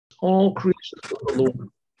all creations of the Lord.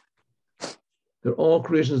 They're all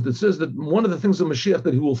creations. That says that one of the things of Moshiach,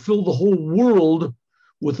 that he will fill the whole world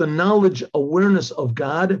with the knowledge, awareness of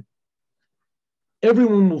God.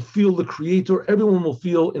 Everyone will feel the Creator. Everyone will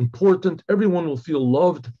feel important. Everyone will feel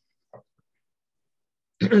loved.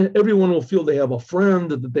 Everyone will feel they have a friend,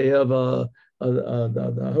 that they have a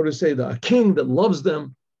king that loves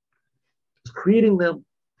them, is creating them.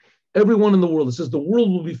 Everyone in the world. It says the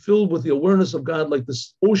world will be filled with the awareness of God, like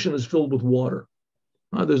this ocean is filled with water.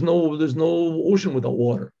 There's no ocean without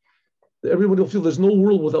water. Everybody will feel there's no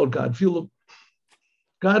world without God.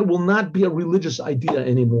 God will not be a religious idea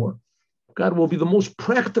anymore. God will be the most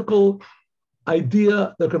practical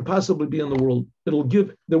idea that can possibly be in the world. There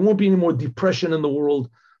won't be any more depression in the world,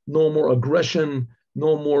 no more aggression,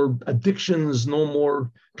 no more addictions, no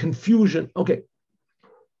more confusion. Okay.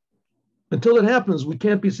 Until it happens, we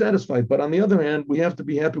can't be satisfied. But on the other hand, we have to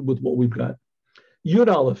be happy with what we've got. Yud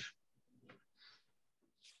Aleph.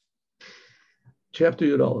 Chapter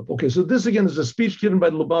Yud Aleph. Okay, so this again is a speech given by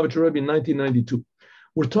the Lubavitcher Rebbe in 1992.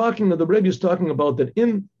 The Rebbe is talking about that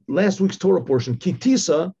in last week's Torah portion,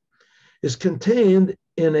 Kitisa is contained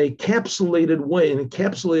in a capsulated way, and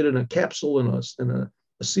encapsulated in a capsule in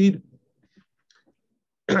a seed.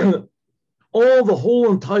 The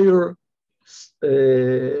whole entire,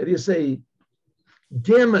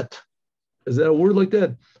 gamut, is that a word like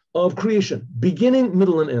that, of creation, beginning,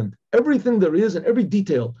 middle, and end. Everything there is and every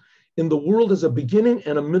detail in the world has a beginning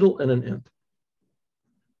and a middle and an end.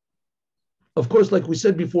 Of course, like we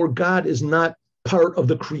said before, God is not part of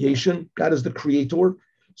the creation. God is the creator.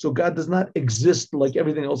 So God does not exist like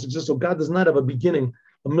everything else exists. So God does not have a beginning,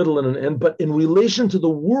 a middle, and an end. But in relation to the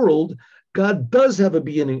world, God does have a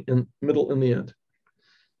beginning and middle and the end.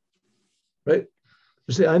 Right?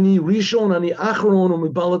 You say, Ani Rishon, Ani Acharon, Umi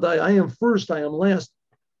Baladai. I am first, I am last.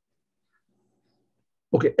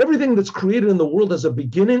 Okay, everything that's created in the world has a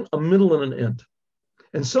beginning, a middle, and an end.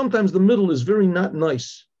 And sometimes the middle is very not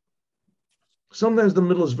nice. Sometimes the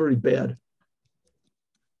middle is very bad.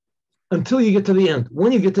 Until you get to the end.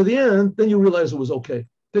 When you get to the end, then you realize it was okay.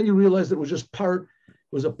 Then you realize it was just it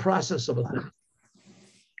was a process of a thing.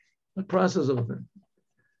 A process of a thing.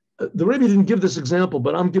 The Rebbe didn't give this example,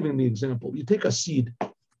 but I'm giving the example. You take a seed,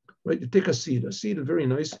 right? You take a seed. A seed is very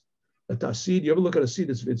nice. A seed, you ever look at a seed,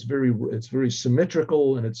 it's very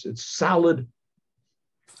symmetrical and it's solid.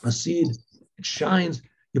 A seed, it shines.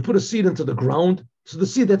 You put a seed into the ground. So the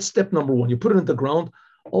seed, that's step number one. You put it into the ground.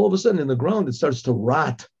 All of a sudden in the ground, it starts to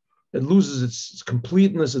rot. It loses its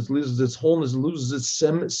completeness. It loses its wholeness. It loses its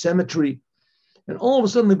symmetry. And all of a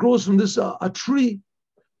sudden it grows from this a tree.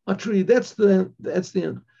 A tree. That's the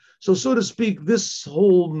end. So to speak, this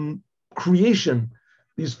whole creation,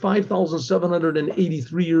 these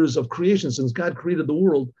 5,783 years of creation since God created the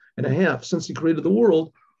world and a half, since he created the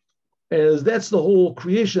world, as that's the whole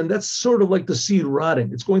creation, that's sort of like the seed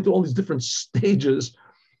rotting. It's going through all these different stages.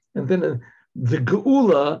 And then the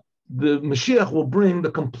Geula, the Moshiach will bring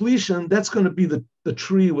the completion. That's going to be the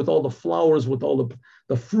tree with all the flowers, with all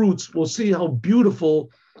the fruits. We'll see how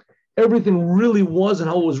beautiful everything really was and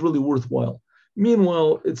how it was really worthwhile.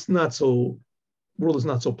 Meanwhile, world is not so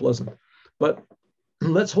pleasant. But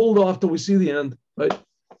let's hold off till we see the end, right?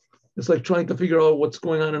 It's like trying to figure out what's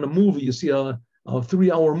going on in a movie. You see a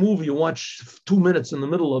 3-hour movie, you watch 2 minutes in the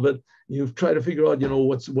middle of it, you try to figure out,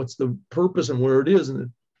 what's the purpose and where it is.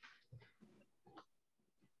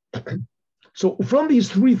 So from these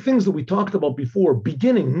three things that we talked about before,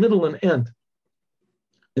 beginning, middle, and end,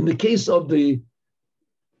 in the case of the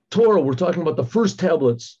Torah, we're talking about the first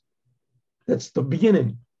tablets. That's the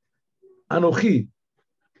beginning. Anochi,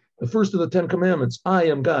 the first of the 10 commandments, I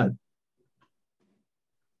am God.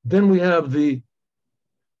 Then we have the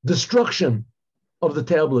destruction of the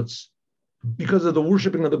tablets because of the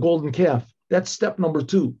worshiping of the golden calf. That's step number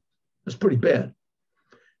 2. That's pretty bad.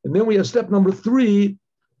 And then we have step number 3,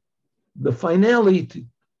 the finality,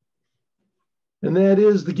 and that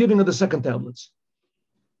is the giving of the second tablets.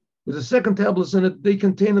 With the second tablets in it, they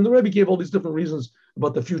contain, and the Rebbe gave all these different reasons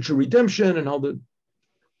about the future redemption and how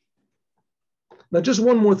Now, just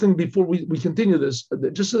one more thing before we continue this,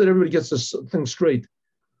 just so that everybody gets this thing straight.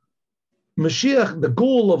 Moshiach, the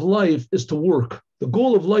goal of life is to work. The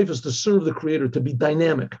goal of life is to serve the Creator, to be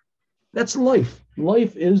dynamic. That's life.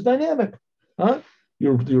 Life is dynamic. Huh?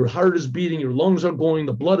 Your heart is beating, your lungs are going,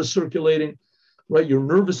 the blood is circulating, right? Your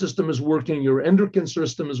nervous system is working, your endocrine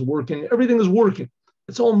system is working, everything is working.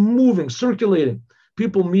 It's all moving, circulating.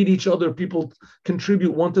 People meet each other, people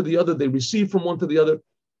contribute one to the other, they receive from one to the other.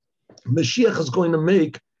 Moshiach is going to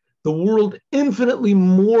make the world infinitely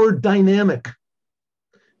more dynamic,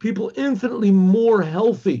 people infinitely more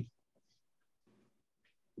healthy.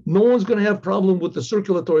 No one's going to have problem with the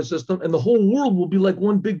circulatory system, and the whole world will be like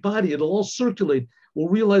one big body. It'll all circulate. We'll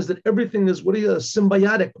realize that everything is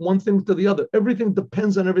symbiotic, one thing to the other. Everything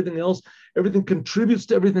depends on everything else. Everything contributes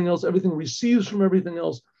to everything else. Everything receives from everything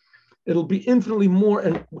else. It'll be infinitely more,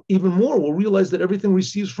 and even more, we'll realize that everything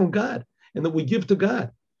receives from God and that we give to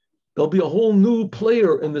God. There'll be a whole new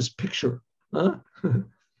player in this picture. Huh?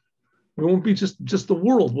 We won't be just the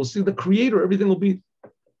world. We'll see the creator. Everything will be.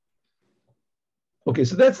 Okay,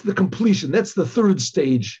 so that's the completion. That's the third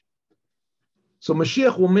stage. So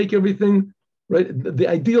Moshiach will make everything, right? The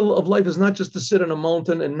ideal of life is not just to sit on a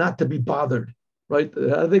mountain and not to be bothered, right?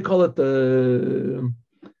 How do they call it?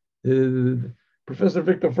 Professor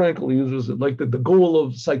Viktor Frankl uses it, like the goal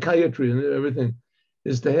of psychiatry and everything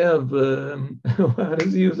is to have, how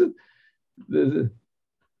does he use it?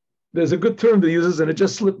 There's a good term that he uses, and it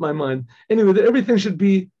just slipped my mind. Anyway, everything should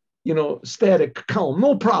be, static, calm,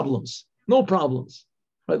 no problems. No problems.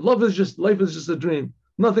 Right? Life is just a dream.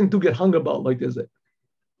 Nothing to get hung about, like they say.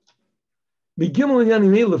 Gimel and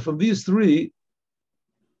Yani from these three,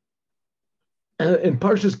 in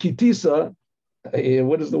Parshas Kitisa,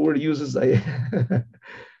 what is the word he uses?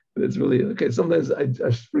 It's really, okay, sometimes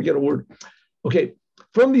I forget a word. Okay,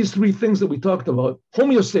 from these three things that we talked about,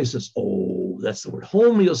 homeostasis. Oh, that's the word,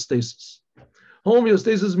 homeostasis.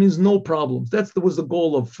 Homeostasis means no problems. That was the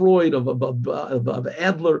goal of Freud, of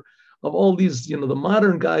Adler, of all these, the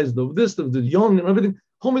modern guys, the young and everything.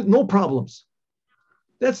 No problems.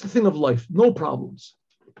 That's the thing of life. No problems.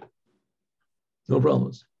 No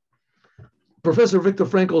problems. Professor Viktor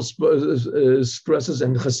Frankl stresses,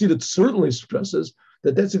 and Hasidut certainly stresses,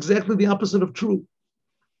 that that's exactly the opposite of true.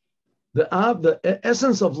 The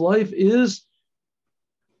essence of life is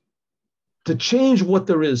to change what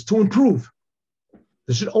there is, to improve.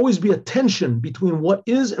 There should always be a tension between what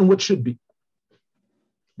is and what should be.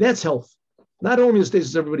 That's health. Not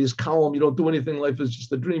homeostasis, everybody is calm. You don't do anything. Life is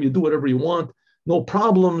just a dream. You do whatever you want. No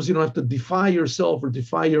problems. You don't have to defy yourself or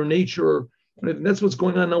defy your nature. And that's what's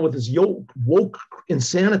going on now with this woke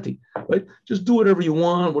insanity, right? Just do whatever you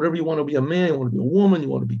want to be a man, you want to be a woman, you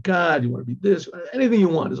want to be God, you want to be this, anything you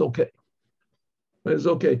want is okay. Right? It's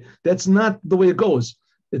okay. That's not the way it goes.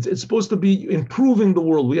 It's supposed to be improving the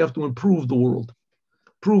world. We have to improve the world.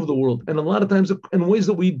 Improve the world. And a lot of times in ways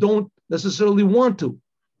that we don't necessarily want to.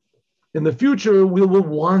 In the future, we'll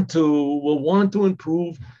want to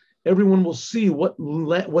improve. Everyone will see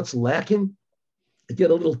what's lacking,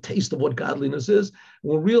 get a little taste of what godliness is,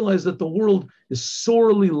 and we'll realize that the world is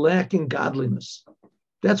sorely lacking godliness.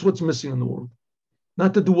 That's what's missing in the world.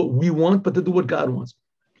 Not to do what we want, but to do what God wants.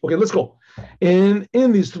 Okay, let's go. And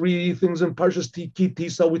in these three things in Parshas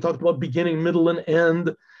Kitisa, we talked about beginning, middle, and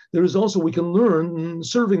end. There is also, we can learn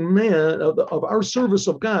serving man of our service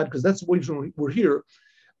of God, because that's the reason we're here,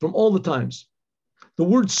 from all the times. The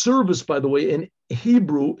word service, by the way, in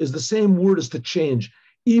Hebrew is the same word as to change.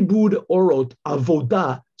 Ibud orot,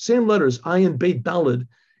 avodah, same letters, ayin, beit, dalid,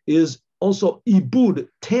 is also ibud,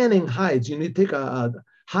 tanning hides. You need to take a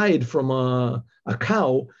hide from a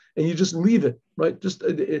cow and you just leave it, right? Just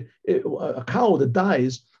a cow that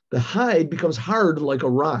dies, the hide becomes hard like a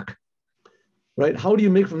rock, right? How do you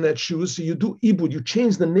make from that shoes? So you do ibud, you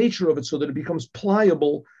change the nature of it so that it becomes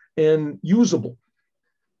pliable and usable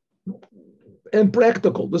and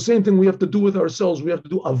practical. The same thing we have to do with ourselves. We have to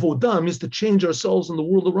do avodah, means to change ourselves and the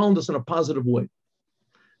world around us in a positive way.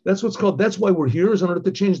 That's why we're here, is in order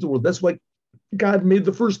to change the world. That's why God made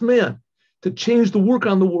the first man, to change the work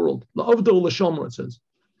on the world. La'avdo l'shamar, it says.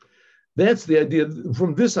 That's the idea.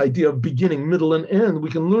 From this idea of beginning, middle, and end, we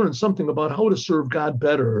can learn something about how to serve God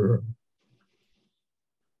better.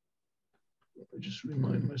 I just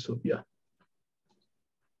remind myself, yeah.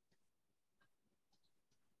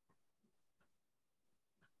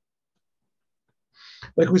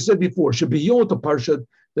 Like we said before, should be Yom Parsha,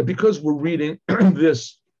 that because we're reading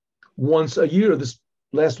this once a year, this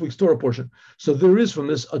last week's Torah portion. So there is from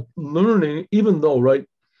this a learning, even though, right,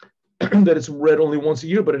 that it's read only once a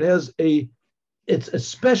year, but it's a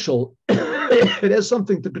special, it has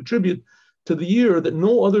something to contribute to the year that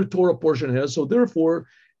no other Torah portion has. So therefore,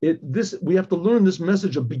 we have to learn this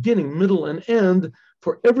message of beginning, middle, and end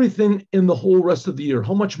for everything in the whole rest of the year.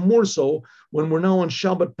 How much more so when we're now on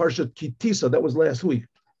Shabbat Parshat Kitisa, that was last week,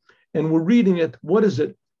 and we're reading it. What is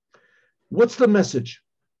it? What's the message?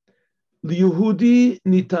 Liyehudi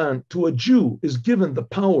nitan, to a Jew is given the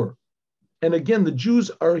power. And again, the Jews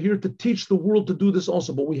are here to teach the world to do this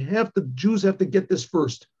also, but Jews have to get this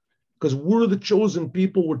first, because we're the chosen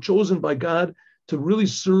people. We're chosen by God to really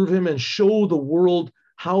serve him and show the world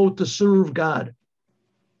how to serve God.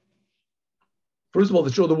 First of all,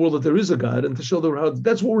 to show the world that there is a God, and to show the world how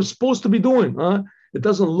that's what we're supposed to be doing. It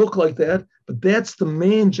doesn't look like that, but that's the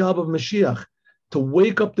main job of Moshiach, to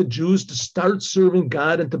wake up the Jews to start serving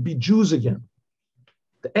God and to be Jews again,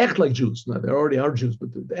 to act like Jews. Now, they already are Jews,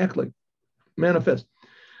 but to act like, manifest.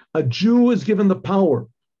 A Jew is given the power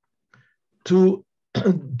to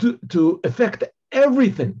affect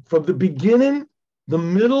everything from the beginning, the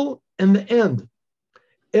middle, and the end.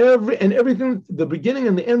 Everything, the beginning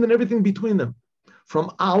and the end and everything between them.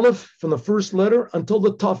 From Aleph, from the first letter, until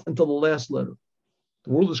the Taf, until the last letter.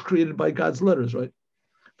 The world is created by God's letters, right?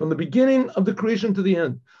 From the beginning of the creation to the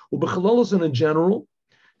end. And in general,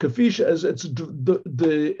 Kafisha, as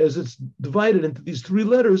it's divided into these three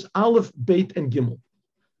letters, Aleph, Beit, and Gimel.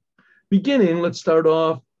 Beginning, let's start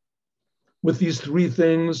off with these three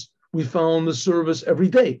things. We found the service every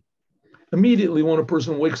day. Immediately, when a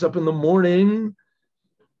person wakes up in the morning,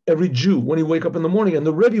 every Jew, when he wake up in the morning, and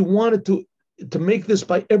the Rebbe wanted to make this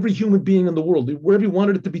by every human being in the world. The Rebbe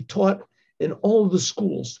wanted it to be taught in all of the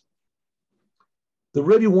schools. The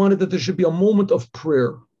Rebbe wanted that there should be a moment of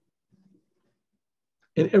prayer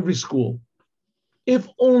in every school. If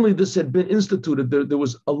only this had been instituted, there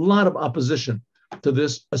was a lot of opposition to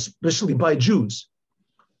this, especially by Jews.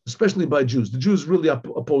 Especially by Jews. The Jews really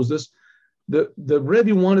opposed this. The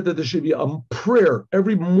Rebbe wanted that there should be a prayer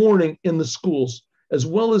every morning in the schools, as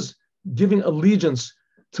well as giving allegiance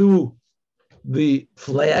to the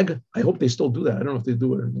flag. I hope they still do that. I don't know if they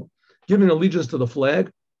do it anymore. Giving allegiance to the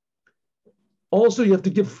flag. Also, you have to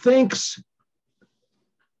give thanks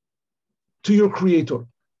to your Creator.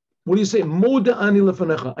 What do you say? Moda ani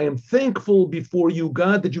lefanecha. I am thankful before you,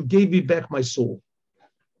 God, that you gave me back my soul.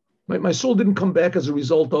 My soul didn't come back as a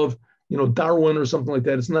result of, Darwin or something like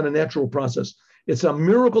that. It's not a natural process. It's a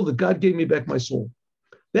miracle that God gave me back my soul.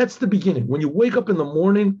 That's the beginning. When you wake up in the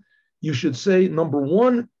morning, you should say, number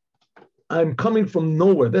one, I'm coming from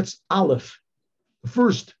nowhere. That's Aleph.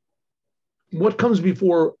 First, what comes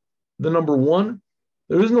before the number one?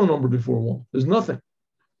 There is no number before one. There's nothing.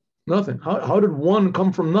 Nothing. How did one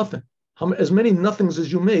come from nothing? As many nothings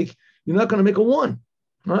as you make, you're not going to make a one.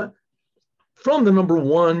 Right? From the number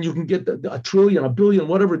one, you can get a trillion, a billion,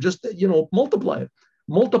 whatever, just, multiply it.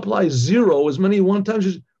 Multiply zero as many one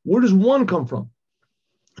times. Where does one come from?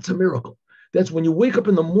 It's a miracle. That's when you wake up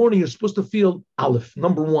in the morning, you're supposed to feel Aleph,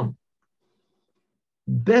 number one.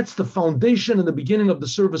 That's the foundation and the beginning of the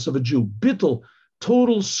service of a Jew. Bittul,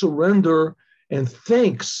 total surrender and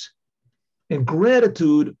thanks and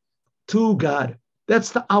gratitude to God.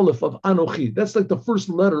 That's the Aleph of Anochi. That's like the first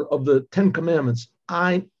letter of the 10 Commandments.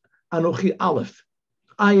 Anochi Aleph.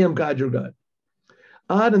 I am God, your God.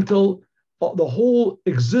 Ad until the whole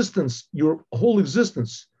existence, your whole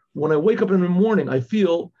existence. When I wake up in the morning, I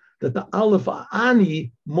feel that the Aleph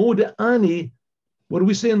Ani, Moda Ani, what do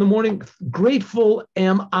we say in the morning? Grateful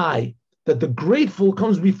am I. That the grateful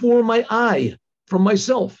comes before my I, from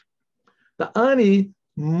myself. The Ani,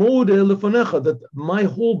 Moda Lefanecha, that my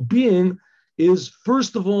whole being is,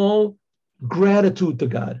 first of all, gratitude to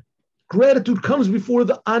God. Gratitude comes before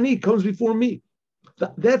the Ani, comes before me.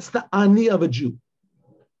 That's the Ani of a Jew.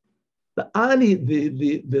 The Ani,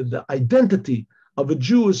 the identity of a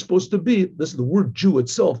Jew is supposed to be, this is the word Jew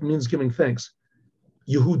itself means giving thanks.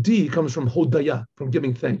 Yehudi comes from Hodaya, from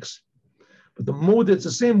giving thanks. But the Moda, it's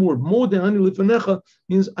the same word. Moda Ani Lefanecha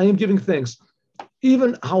means I am giving thanks.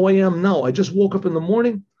 Even how I am now, I just woke up in the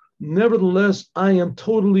morning. Nevertheless, I am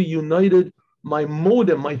totally united. My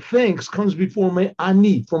Moda, my thanks comes before my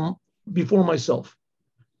Ani, from before myself.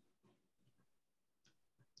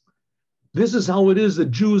 This is how it is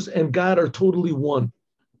that Jews and God are totally one.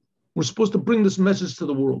 We're supposed to bring this message to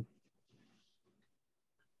the world.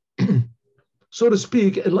 So to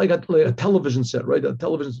speak, like a television set, right? A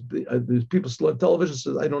television, people still have television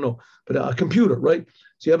sets, I don't know, but a computer, right?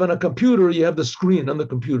 So you have on a computer, you have the screen on the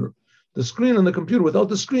computer. The screen on the computer, without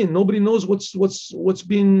the screen, nobody knows what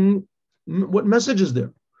message is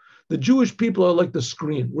there. The Jewish people are like the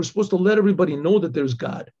screen. We're supposed to let everybody know that there's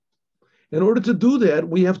God. In order to do that,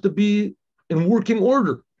 we have to be in working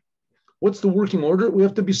order. What's the working order? We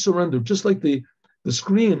have to be surrendered, just like the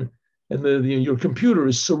screen and your computer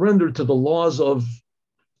is surrendered to the laws of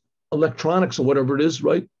electronics or whatever it is,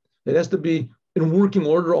 right? It has to be in working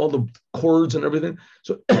order, all the cords and everything.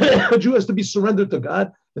 So a Jew has to be surrendered to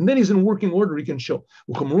God, and then he's in working order. He can show.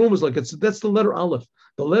 Ukamrum is like that's the letter Aleph.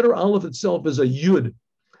 The letter Aleph itself is a Yud.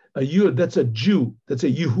 A Yud, that's a Jew. That's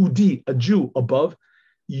a Yehudi, a Jew above.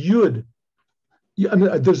 Yud.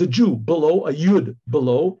 There's a Jew below, a Yud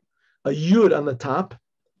below, a Yud on the top.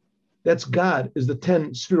 That's God, is the 10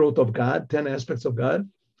 Sfirot of God, 10 aspects of God.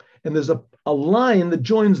 And there's a line that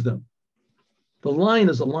joins them. The line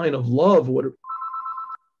is a line of love. What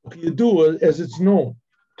you do as it's known.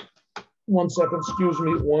 1 second, excuse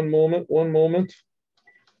me, one moment.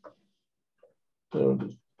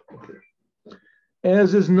 Okay.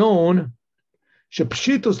 As is known,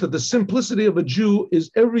 Shepshitos, that the simplicity of a Jew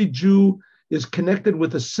is every Jew is connected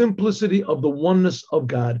with the simplicity of the oneness of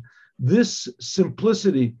God. This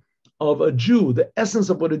simplicity of a Jew, the essence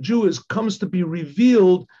of what a Jew is, comes to be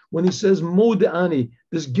revealed when he says Mode'ani,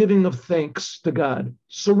 this giving of thanks to God.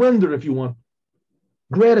 Surrender, if you want.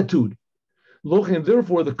 Gratitude. And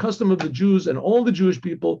therefore, the custom of the Jews and all the Jewish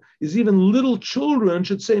people is even little children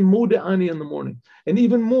should say Mode'ani in the morning. And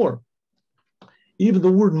even more, even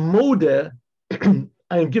the word Modeh,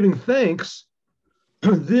 I am giving thanks,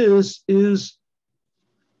 this,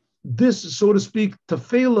 so to speak,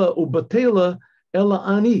 tefela ubatela ela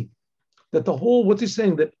ani, that the whole, what's he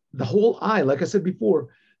saying? That the whole I, like I said before,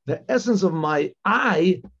 the essence of my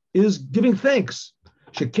I is giving thanks.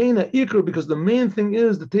 Shekena ikr, because the main thing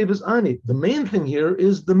is the tevis ani. The main thing here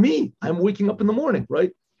is the me. I'm waking up in the morning,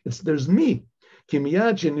 right? There's me.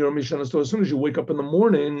 Kimiyachin, your mission. So as soon as you wake up in the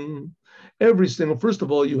morning, first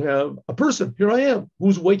of all, you have a person. Here I am,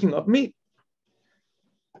 who's waking up me.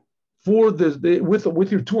 For this,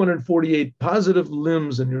 with your 248 positive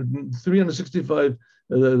limbs and your 365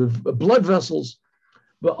 blood vessels,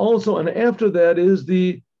 but also, and after that is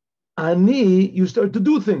the ani. You start to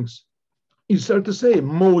do things. You start to say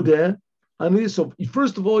modeh ani. So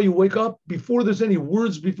first of all, you wake up before there's any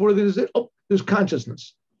words. Before there's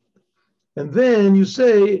consciousness, and then you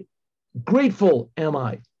say, "Grateful am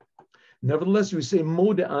I." Nevertheless, we say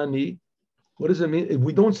modeh ani. What does it mean?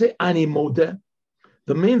 We don't say ani modeh.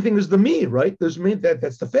 The main thing is the me, right? That's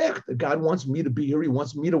the fact that God wants me to be here. He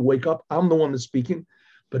wants me to wake up. I'm the one that's speaking.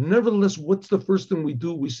 But nevertheless, what's the first thing we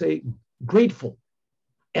do? We say, grateful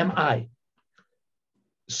am I.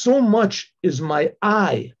 So much is my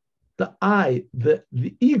I, the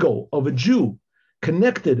ego of a Jew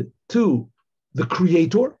connected to the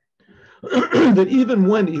Creator, that even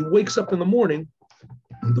when he wakes up in the morning,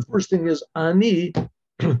 the first thing is ani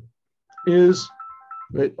is,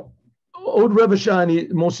 right? Od Rebbe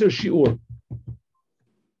Shani Moser Shiur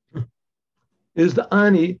is the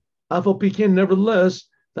ani. Afal Pikin, nevertheless,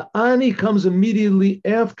 the ani comes immediately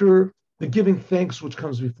after the giving thanks, which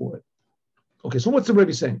comes before it. Okay, so what's the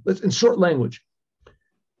Rebbe saying? Let's, in short language,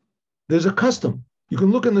 there's a custom. You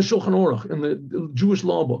can look in the Shulchan Aruch, in the Jewish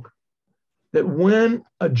law book, that when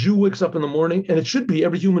a Jew wakes up in the morning, and it should be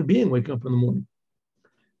every human being waking up in the morning,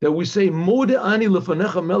 that we say, Modeh ani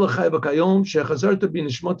lefanecha melech chai v'kayom shechazarta bi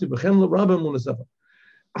nishmati b'chem l'rabba munasefa.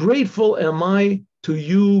 Grateful am I to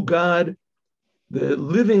you, God, the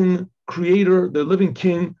living creator, the living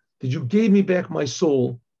king, that you gave me back my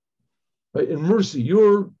soul, right? In mercy.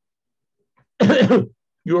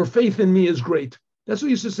 Your faith in me is great. That's what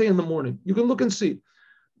you used to say in the morning. You can look and see.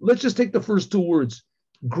 Let's just take the first two words.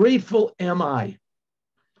 Grateful am I.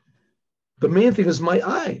 The main thing is my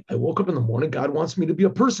I. I woke up in the morning. God wants me to be a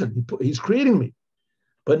person. He's creating me.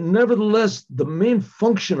 But nevertheless, the main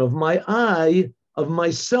function of my I, of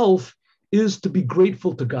myself, is to be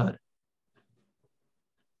grateful to God.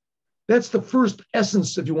 That's the first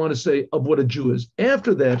essence, if you want to say, of what a Jew is.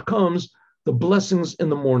 After that comes the blessings in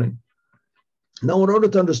the morning. Now, in order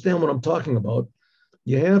to understand what I'm talking about,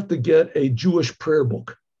 you have to get a Jewish prayer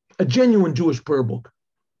book, a genuine Jewish prayer book,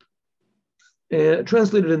 and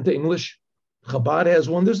translated into English. Chabad has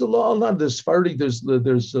one. There's a lot of this Sephardic. There's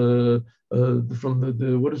from the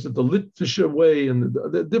Lubavitcher way and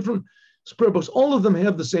the different prayer books. All of them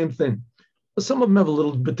have the same thing. Some of them have a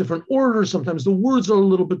little bit different order. Sometimes the words are a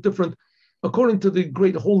little bit different, according to the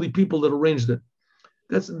great holy people that arranged it.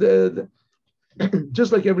 That's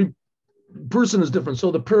just like every person is different.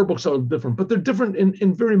 So the prayer books are different, but they're different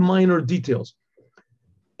in very minor details.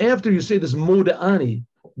 After you say this Modeh ani,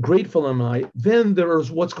 grateful am I, then there is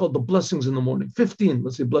what's called the blessings in the morning. 15,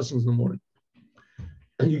 let's say, blessings in the morning.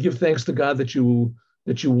 And you give thanks to God that you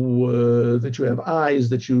have eyes,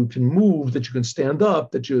 that you can move, that you can stand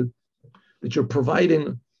up, that you're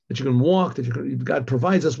providing, that you can walk, God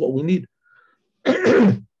provides us what we need.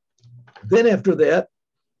 Then after that,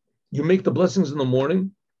 you make the blessings in the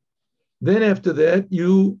morning. Then after that,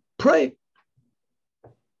 you pray.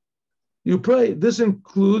 You pray. This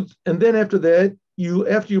includes, and then after that,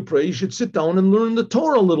 after you pray, you should sit down and learn the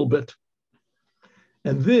Torah a little bit.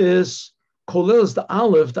 And this kolels the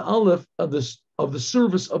aleph of the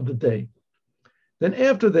service of the day. Then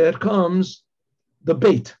after that comes the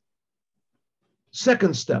beit.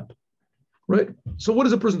 Second step, right? So what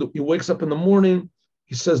does a person do? He wakes up in the morning,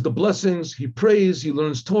 he says the blessings, he prays, he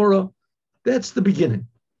learns Torah. That's the beginning.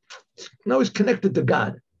 Now he's connected to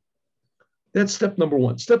God. That's step number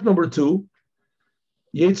one. Step number two,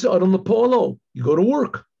 Yetsa Adam Lapolo, you go to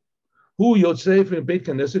work. Who Yotzef in Beit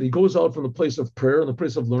Knesset, he goes out from the place of prayer and the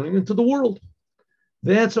place of learning into the world.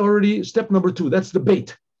 That's already step number 2. That's the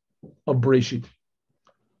bait of Bereshit.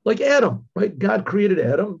 Like Adam, right? God created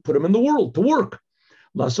Adam, put him in the world to work.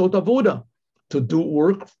 Lasot avoda, to do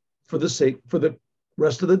work for the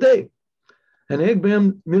rest of the day. And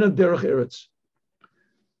Egbam mina derech eretz.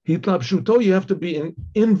 Hitlapshuto, you have to be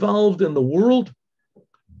involved in the world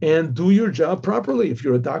and do your job properly. If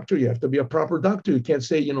you're a doctor, you have to be a proper doctor. You can't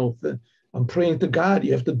say, I'm praying to God.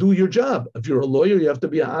 You have to do your job. If you're a lawyer, you have to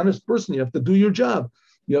be an honest person. You have to do your job.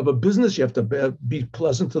 You have a business, you have to be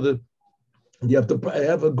pleasant you have to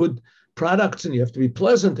have a good products, and you have to be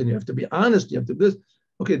pleasant, and you have to be honest. You have to this.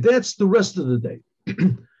 Okay, that's the rest of the day.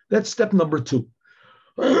 That's step number 2.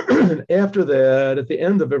 After that, at the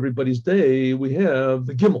end of everybody's day, we have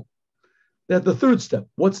the Gimel. That's the 3rd step.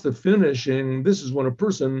 What's the finishing? This is when a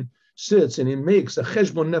person sits and he makes a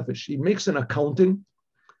cheshbon nefesh. He makes an accounting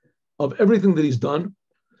of everything that he's done,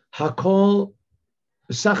 hakol,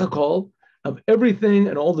 sachakol, of everything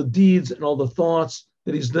and all the deeds and all the thoughts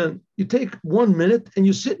that he's done. You take 1 minute and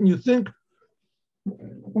you sit and you think,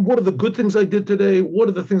 what are the good things I did today? What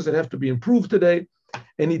are the things that have to be improved today?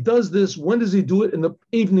 And he does this. When does he do it? In the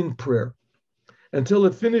evening prayer. Until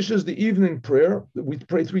it finishes the evening prayer. We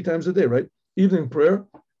pray 3 times a day, right? Evening prayer.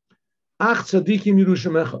 Ach tzadikim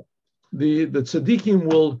yerushamecha. The tzadikim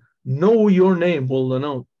will know your name,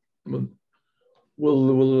 will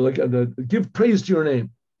give praise to your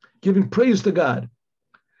name, giving praise to God.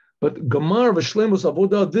 But Gamar v'shlemus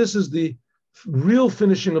avodah, this is the real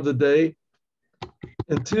finishing of the day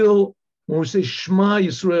until when we say Shema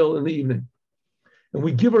Yisrael in the evening. And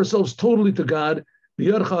we give ourselves totally to God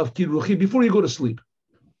before you go to sleep.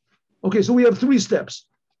 Okay, so we have 3 steps.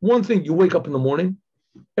 One thing, you wake up in the morning,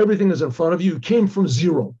 everything is in front of you. You came from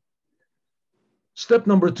 0. Step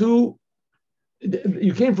number 2,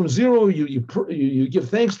 you came from 0. You give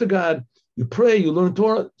thanks to God. You pray. You learn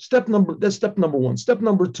Torah. That's step number 1. Step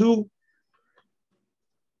number 2.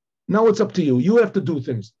 Now it's up to you. You have to do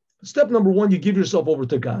things. Step number 1, you give yourself over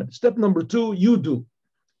to God. Step number 2, you do.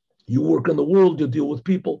 You work in the world. You deal with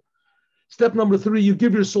people. Step number 3, you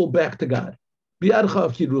give your soul back to God.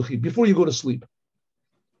 Before you go to sleep.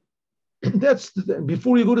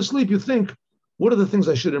 Before you go to sleep, you think, what are the things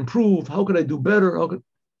I should improve? How could I do better?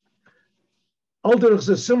 Alderich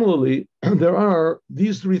says similarly,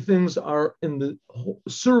 these 3 things are in the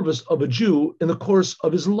service of a Jew in the course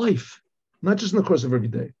of his life, not just in the course of every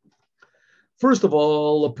day. First of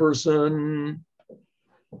all,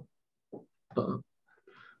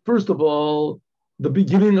 the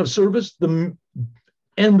beginning of service, the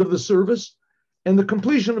end of the service, and the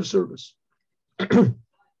completion of service.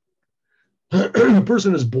 A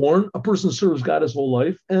person is born, a person serves God his whole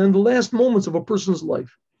life, and the last moments of a person's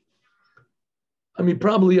life. I mean,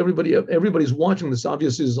 probably everybody's watching this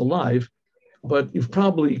obviously is alive, but you've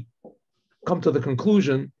probably come to the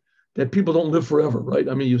conclusion that people don't live forever, right?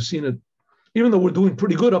 I mean, you've seen it, even though we're doing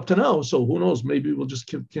pretty good up to now, so who knows, maybe we'll just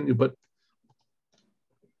continue, but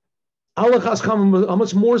how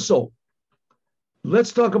much more so?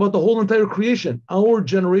 Let's talk about the whole entire creation. Our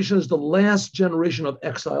generation is the last generation of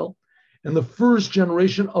exile and the first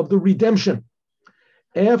generation of the redemption.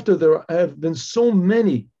 After there have been so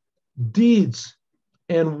many deeds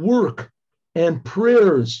and work and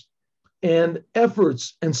prayers and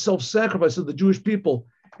efforts and self-sacrifice of the Jewish people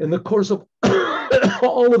in the course of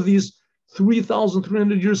all of these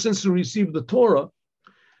 3,300 years since we received the Torah,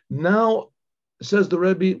 now, says the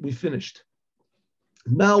Rebbe, we finished.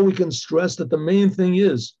 Now we can stress that the main thing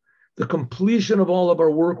is the completion of all of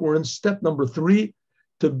our work. We're in step number 3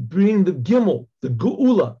 to bring the Gimel, the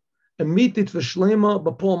Geula, and mitit v'shlema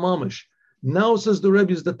b'pol mamish. Now, says the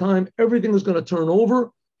Rebbe, is the time everything is going to turn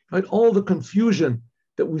over, right? All the confusion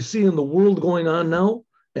that we see in the world going on now,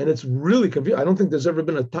 and it's really confusing. I don't think there's ever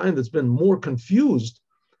been a time that's been more confused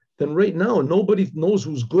than right now. Nobody knows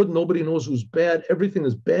who's good. Nobody knows who's bad. Everything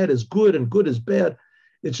is bad is good and good is bad.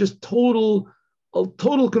 It's just total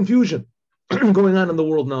confusion going on in the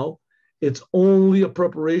world now. It's only a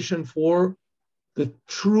preparation for the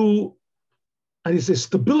true,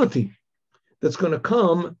 stability that's going to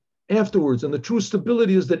come afterwards. And the true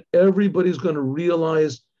stability is that everybody's going to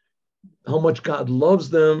realize how much God loves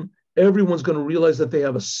them. Everyone's going to realize that they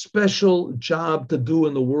have a special job to do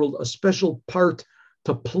in the world, a special part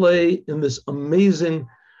to play in this amazing,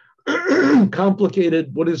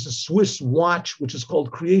 complicated, what is a Swiss watch, which is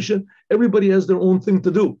called creation. Everybody has their own thing to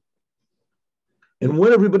do. And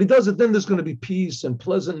when everybody does it, then there's going to be peace and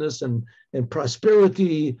pleasantness and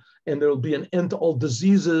prosperity, and there will be an end to all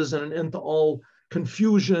diseases and an end to all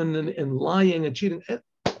confusion and lying and cheating.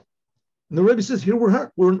 And the Rebbe says, here we're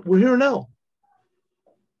here now.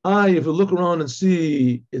 If you look around and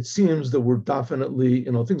see, it seems that we're definitely,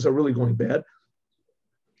 things are really going bad.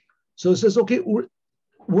 So it says, okay, we're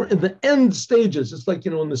in the end stages. It's like,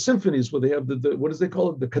 in the symphonies where they have the what does they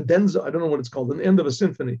call it? The cadenza. I don't know what it's called. In the end of a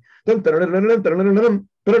symphony. We're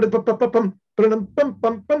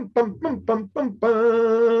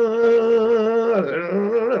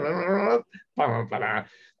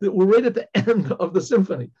right at the end of the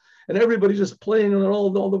symphony. And everybody's just playing, and they're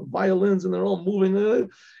all the violins, and they're all moving.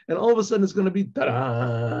 And all of a sudden it's going to be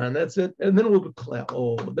ta-da, and that's it. And then we'll clap.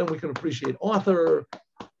 Oh, then we can appreciate author,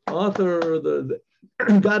 the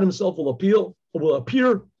God himself will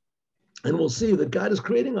appear, and we'll see that God is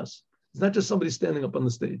creating us. It's not just somebody standing up on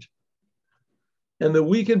the stage. And that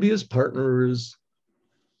we can be his partners.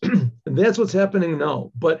 And that's what's happening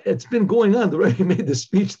now. But it's been going on. The Rebbe made this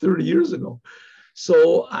speech 30 years ago.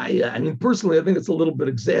 So I mean, personally, I think it's a little bit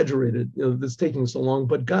exaggerated, that's taking so long,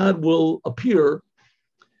 but God will appear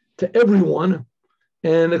to everyone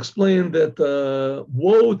and explain that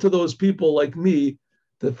woe to those people like me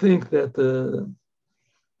that think that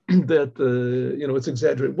it's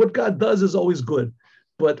exaggerated. What God does is always good,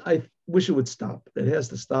 but I wish it would stop. It has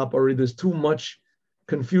to stop already. There's too much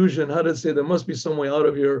confusion. How to say there must be some way out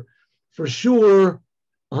of here. For sure,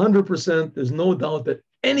 100%, there's no doubt that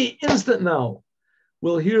any instant now,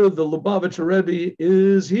 we'll hear the Lubavitcher Rebbe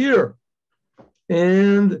is here.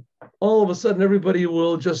 And all of a sudden, everybody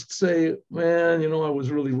will just say, man, I was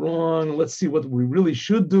really wrong. Let's see what we really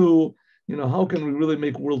should do. How can we really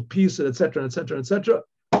make world peace, et cetera, et cetera, et cetera.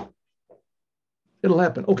 It'll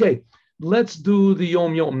happen. Okay, let's do the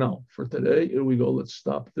Yom Yom now for today. Here we go. Let's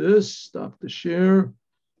stop this, stop the share.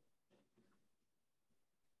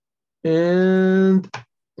 And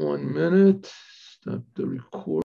 1 minute, stop the record.